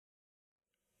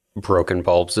Broken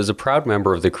Bulbs is a proud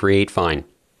member of the Create Fine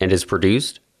and is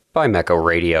produced by Mecco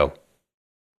Radio.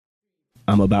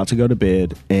 I'm about to go to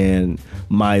bed and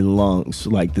my lungs,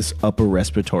 like this upper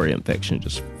respiratory infection,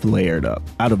 just flared up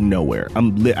out of nowhere.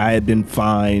 I had been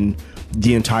fine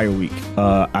the entire week.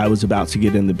 I was about to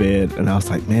get in the bed and I was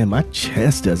like, man, my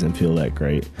chest doesn't feel that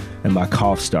great. And my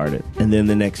cough started. And then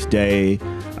the next day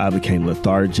I became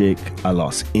lethargic. I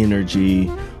lost energy.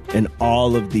 And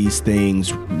all of these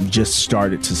things just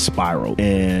started to spiral.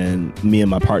 And me and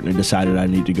my partner decided I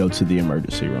need to go to the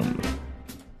emergency room.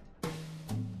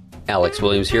 Alex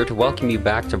Williams here to welcome you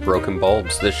back to Broken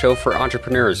Bulbs, the show for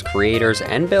entrepreneurs, creators,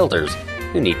 and builders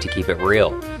who need to keep it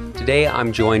real. Today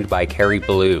I'm joined by Kerry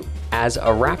Ballou. As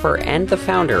a rapper and the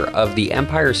founder of the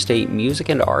Empire State Music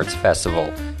and Arts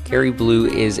Festival, Kerry Ballou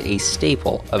is a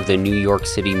staple of the New York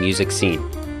City music scene.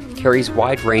 Kerry's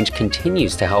wide range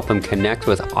continues to help him connect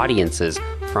with audiences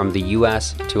from the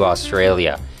US to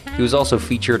Australia. He was also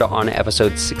featured on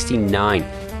episode 69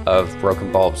 of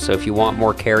Broken Bulbs, so if you want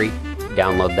more Kerry,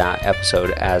 download that episode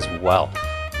as well.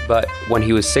 But when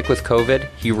he was sick with COVID,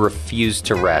 he refused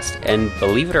to rest. And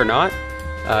believe it or not,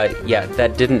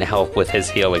 that didn't help with his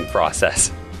healing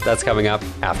process. That's coming up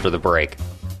after the break.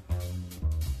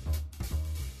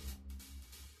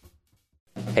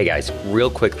 Hey guys, real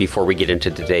quick before we get into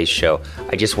today's show,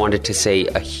 I just wanted to say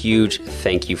a huge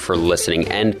thank you for listening,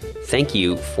 and thank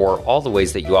you for all the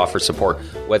ways that you offer support,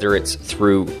 whether it's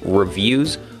through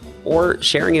reviews or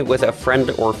sharing it with a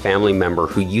friend or family member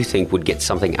who you think would get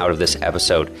something out of this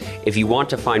episode. If you want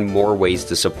to find more ways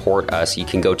to support us, you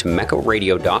can go to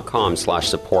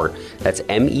meccoradio.com/support. That's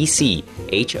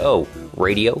MECHO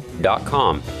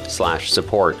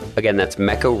radio.com/support. Again, that's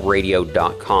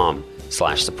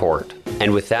meccoradio.com/support.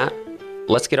 And with that,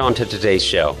 let's get on to today's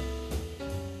show.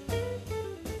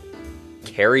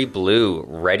 Kerry Ballou,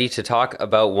 ready to talk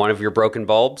about one of your broken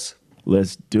bulbs?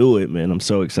 Let's do it, man. I'm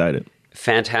so excited.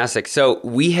 Fantastic. So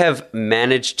we have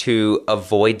managed to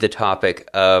avoid the topic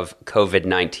of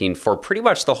COVID-19 for pretty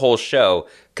much the whole show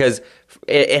because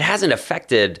it hasn't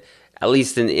affected, at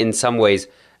least in some ways,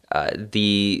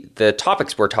 the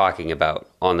topics we're talking about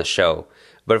on the show.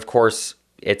 But of course,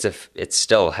 it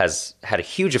still has had a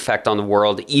huge effect on the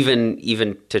world,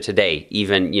 even to today,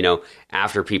 even,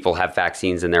 after people have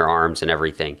vaccines in their arms and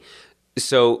everything.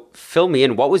 So fill me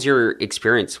in. What was your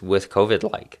experience with COVID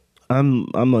like? I'm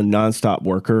a nonstop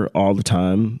worker all the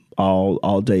time,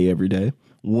 all day, every day.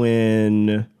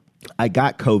 When I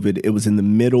got COVID, it was in the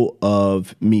middle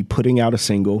of me putting out a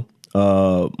single,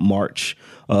 March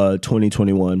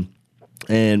 2021,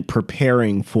 and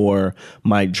preparing for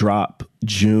my drop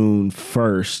June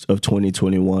 1st of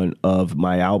 2021 of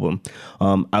my album.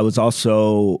 I was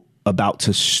also about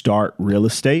to start real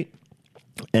estate.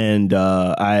 And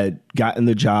I had gotten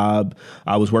the job.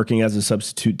 I was working as a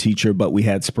substitute teacher, but we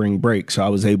had spring break. So I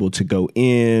was able to go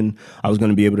in. I was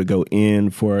going to be able to go in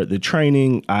for the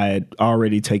training. I had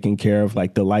already taken care of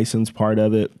like the license part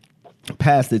of it,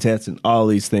 passed the test and all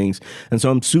these things. And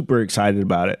so I'm super excited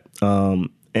about it.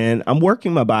 And I'm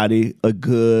working my body a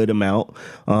good amount,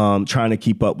 trying to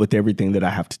keep up with everything that I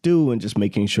have to do and just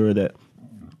making sure that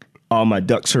all my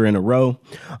ducks are in a row.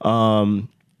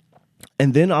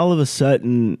 And then all of a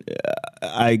sudden,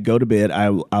 I go to bed.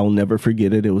 I'll never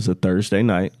forget it. It was a Thursday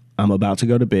night. I'm about to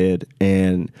go to bed,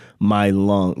 and my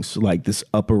lungs, like this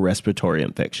upper respiratory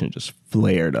infection, just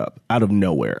flared up out of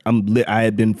nowhere. I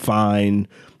had been fine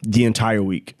the entire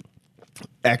week,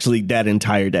 actually that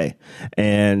entire day.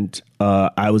 And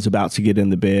I was about to get in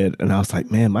the bed, and I was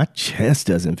like, man, my chest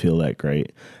doesn't feel that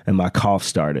great. And my cough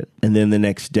started. And then the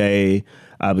next day,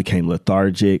 I became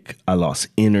lethargic. I lost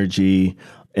energy.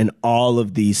 And all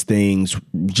of these things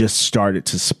just started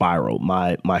to spiral.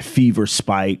 My fever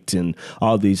spiked and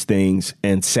all these things.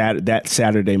 And that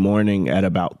Saturday morning at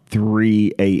about 4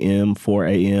 a.m.,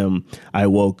 I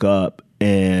woke up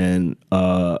and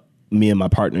me and my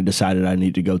partner decided I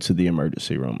need to go to the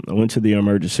emergency room. I went to the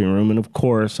emergency room, and of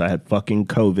course, I had fucking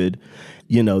COVID.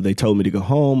 They told me to go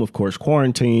home, of course,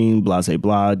 quarantine, blah, blah,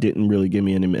 blah. Didn't really give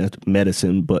me any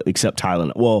medicine, but except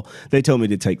Tylenol. Well, they told me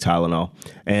to take Tylenol,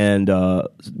 and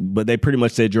but they pretty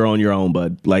much said, you're on your own,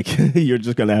 bud. Like, you're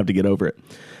just going to have to get over it.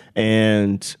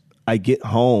 And I get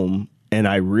home, and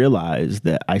I realize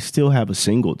that I still have a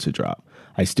single to drop.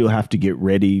 I still have to get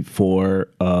ready for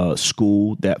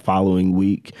school that following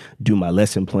week, do my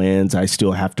lesson plans. I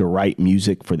still have to write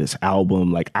music for this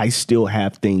album. Like, I still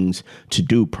have things to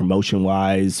do promotion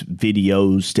wise,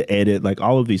 videos to edit, like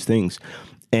all of these things.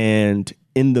 And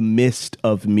in the midst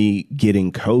of me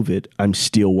getting COVID, I'm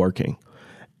still working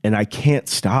and I can't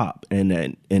stop. And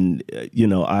I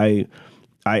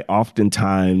I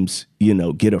oftentimes,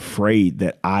 get afraid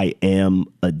that I am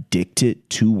addicted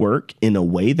to work in a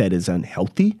way that is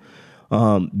unhealthy,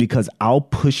 because I'll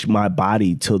push my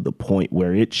body to the point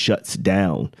where it shuts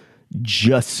down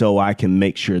just so I can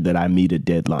make sure that I meet a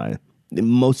deadline.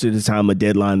 Most of the time, a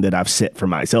deadline that I've set for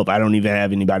myself. I don't even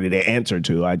have anybody to answer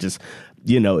to. I just,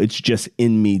 it's just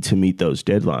in me to meet those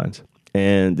deadlines.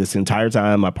 And this entire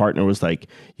time, my partner was like,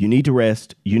 you need to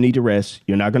rest. You need to rest.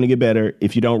 You're not going to get better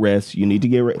if you don't rest. You need to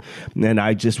get rest. And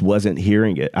I just wasn't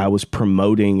hearing it. I was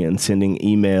promoting and sending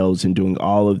emails and doing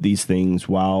all of these things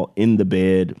while in the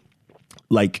bed,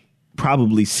 like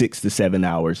probably 6 to 7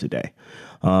 hours a day.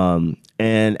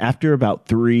 And after about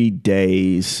 3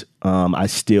 days, I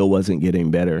still wasn't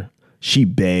getting better. She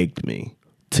begged me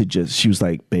she was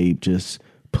like, babe,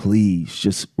 please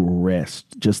just rest.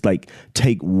 Just like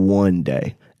take one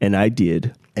day. And I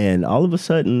did. And all of a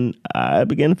sudden, I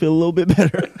began to feel a little bit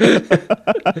better.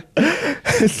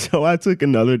 So I took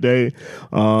another day.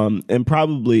 And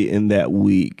probably in that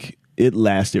week, it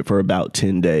lasted for about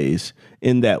 10 days.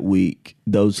 In that week,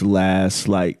 those last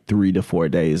like 3 to 4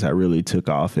 days, I really took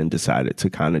off and decided to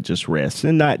kind of just rest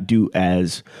and not do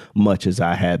as much as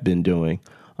I had been doing.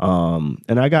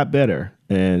 And I got better.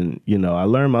 And, I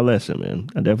learned my lesson, man.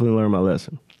 I definitely learned my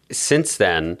lesson. Since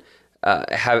then,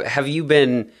 have you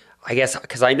been, I guess,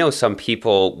 because I know some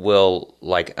people will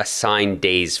like assign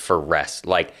days for rest,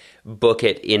 like book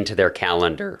it into their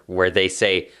calendar where they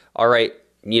say, all right,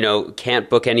 can't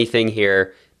book anything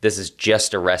here. This is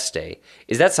just a rest day.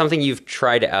 Is that something you've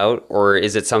tried out, or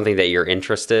is it something that you're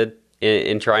interested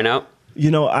in trying out?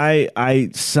 I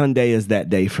Sunday is that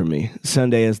day for me.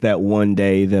 Sunday is that one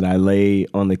day that I lay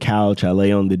on the couch, I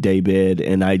lay on the daybed,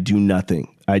 and I do nothing.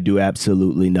 I do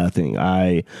absolutely nothing.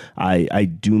 I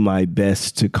do my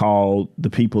best to call the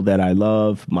people that I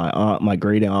love, my aunt, my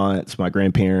great aunts, my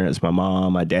grandparents, my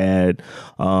mom, my dad,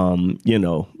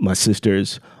 my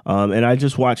sisters. And I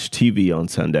just watch TV on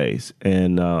Sundays.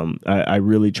 And I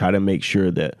really try to make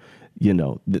sure that,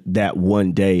 that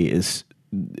one day is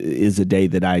a day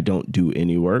that I don't do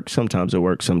any work. Sometimes it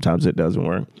works, sometimes it doesn't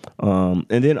work. And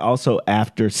then also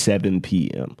after 7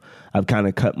 p.m., I've kind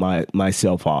of cut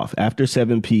myself off. After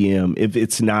 7 p.m., if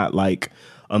it's not like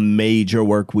a major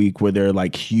work week where there are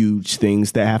like huge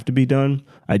things that have to be done,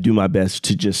 I do my best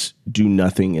to just do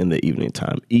nothing in the evening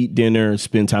time. Eat dinner,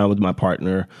 spend time with my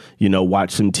partner,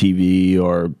 watch some TV,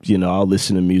 or, I'll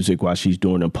listen to music while she's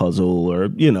doing a puzzle, or,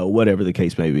 whatever the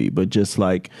case may be. But just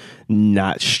like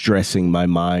not stressing my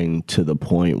mind to the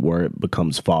point where it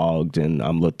becomes fogged and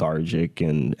I'm lethargic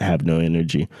and have no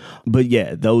energy. But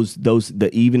yeah, the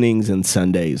evenings and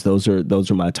Sundays, those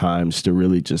are my times to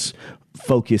really just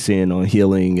focus in on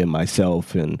healing and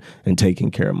myself and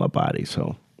taking care of my body.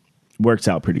 So works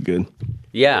out pretty good.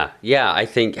 Yeah. I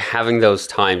think having those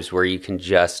times where you can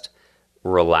just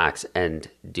relax and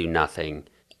do nothing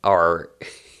are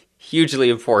hugely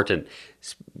important,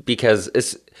 because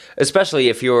especially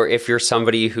if you're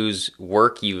somebody whose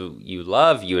work you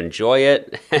love, you enjoy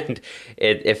it, and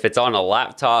if it's on a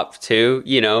laptop too,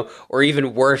 or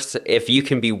even worse, if you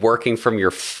can be working from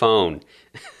your phone.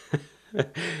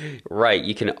 Right,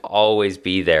 you can always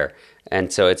be there.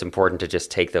 And so it's important to just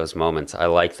take those moments. I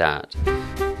like that.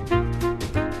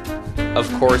 Of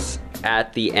course,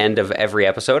 at the end of every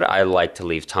episode, I like to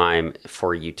leave time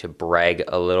for you to brag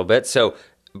a little bit. So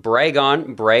brag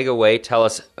away. Tell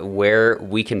us where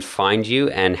we can find you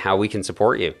and how we can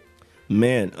support you.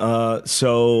 Man,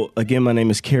 so again, my name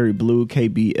is Kerry Blue,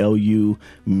 KBLU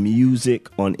Music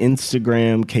on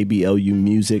Instagram,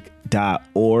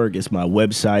 KBLUmusic.org is my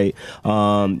website.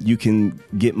 You can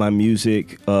get my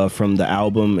music from the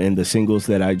album and the singles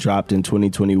that I dropped in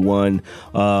 2021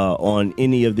 on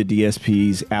any of the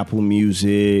DSPs, Apple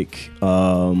Music,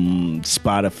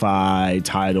 Spotify,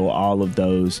 Tidal, all of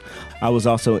those. I was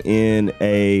also in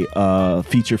a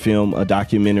feature film, a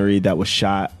documentary that was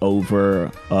shot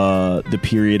over the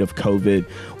period of COVID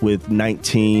with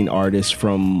 19 artists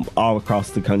from all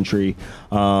across the country.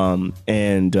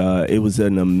 And it was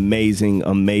an amazing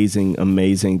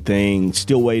thing.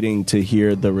 Still waiting to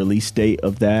hear the release date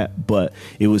of that, but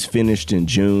it was finished in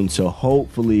June. So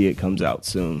hopefully it comes out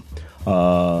soon.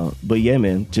 But yeah,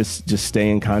 man, just stay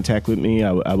in contact with me.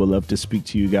 I would love to speak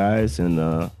to you guys,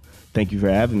 and thank you for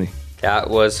having me.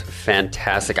 That was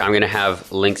fantastic. I'm going to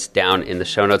have links down in the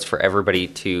show notes for everybody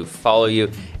to follow you.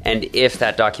 And if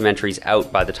that documentary's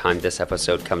out by the time this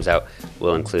episode comes out,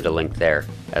 we'll include a link there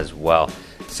as well.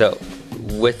 So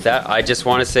with that, I just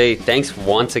want to say thanks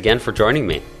once again for joining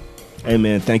me. Hey,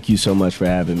 man, thank you so much for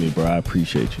having me, bro. I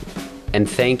appreciate you. And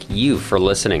thank you for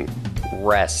listening.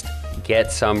 Rest,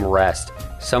 get some rest.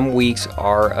 Some weeks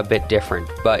are a bit different,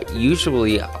 but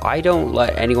usually I don't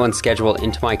let anyone schedule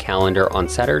into my calendar on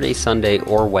Saturday, Sunday,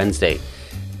 or Wednesday.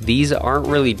 These aren't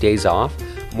really days off,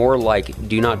 more like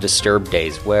do not disturb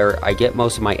days where I get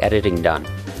most of my editing done.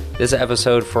 This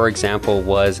episode, for example,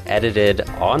 was edited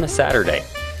on a Saturday.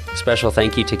 Special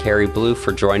thank you to Carey Blue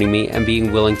for joining me and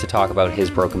being willing to talk about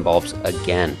his Broken Bulbs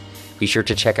again. Be sure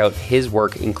to check out his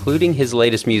work, including his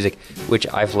latest music, which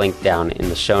I've linked down in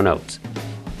the show notes.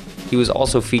 He was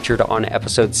also featured on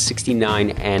episodes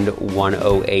 69 and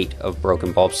 108 of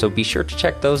Broken Bulbs, so be sure to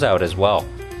check those out as well.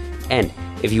 And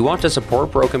if you want to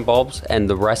support Broken Bulbs and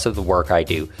the rest of the work I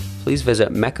do, please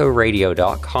visit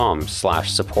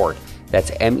mechoradio.com/support.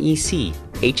 That's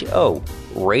MECHO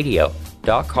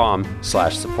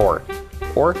radio.com/support.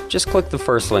 Or just click the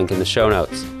first link in the show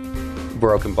notes.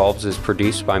 Broken Bulbs is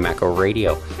produced by Mecho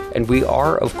Radio, and we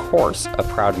are, of course, a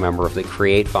proud member of the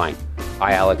Create Vine.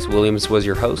 I, Alex Williams, was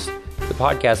your host. The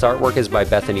podcast artwork is by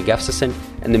Bethany Gustafson,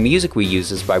 and the music we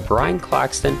use is by Brian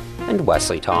Claxton and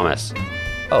Wesley Thomas.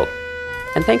 Oh,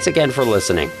 and thanks again for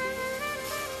listening.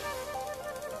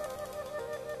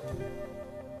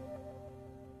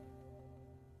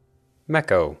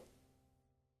 Mecho.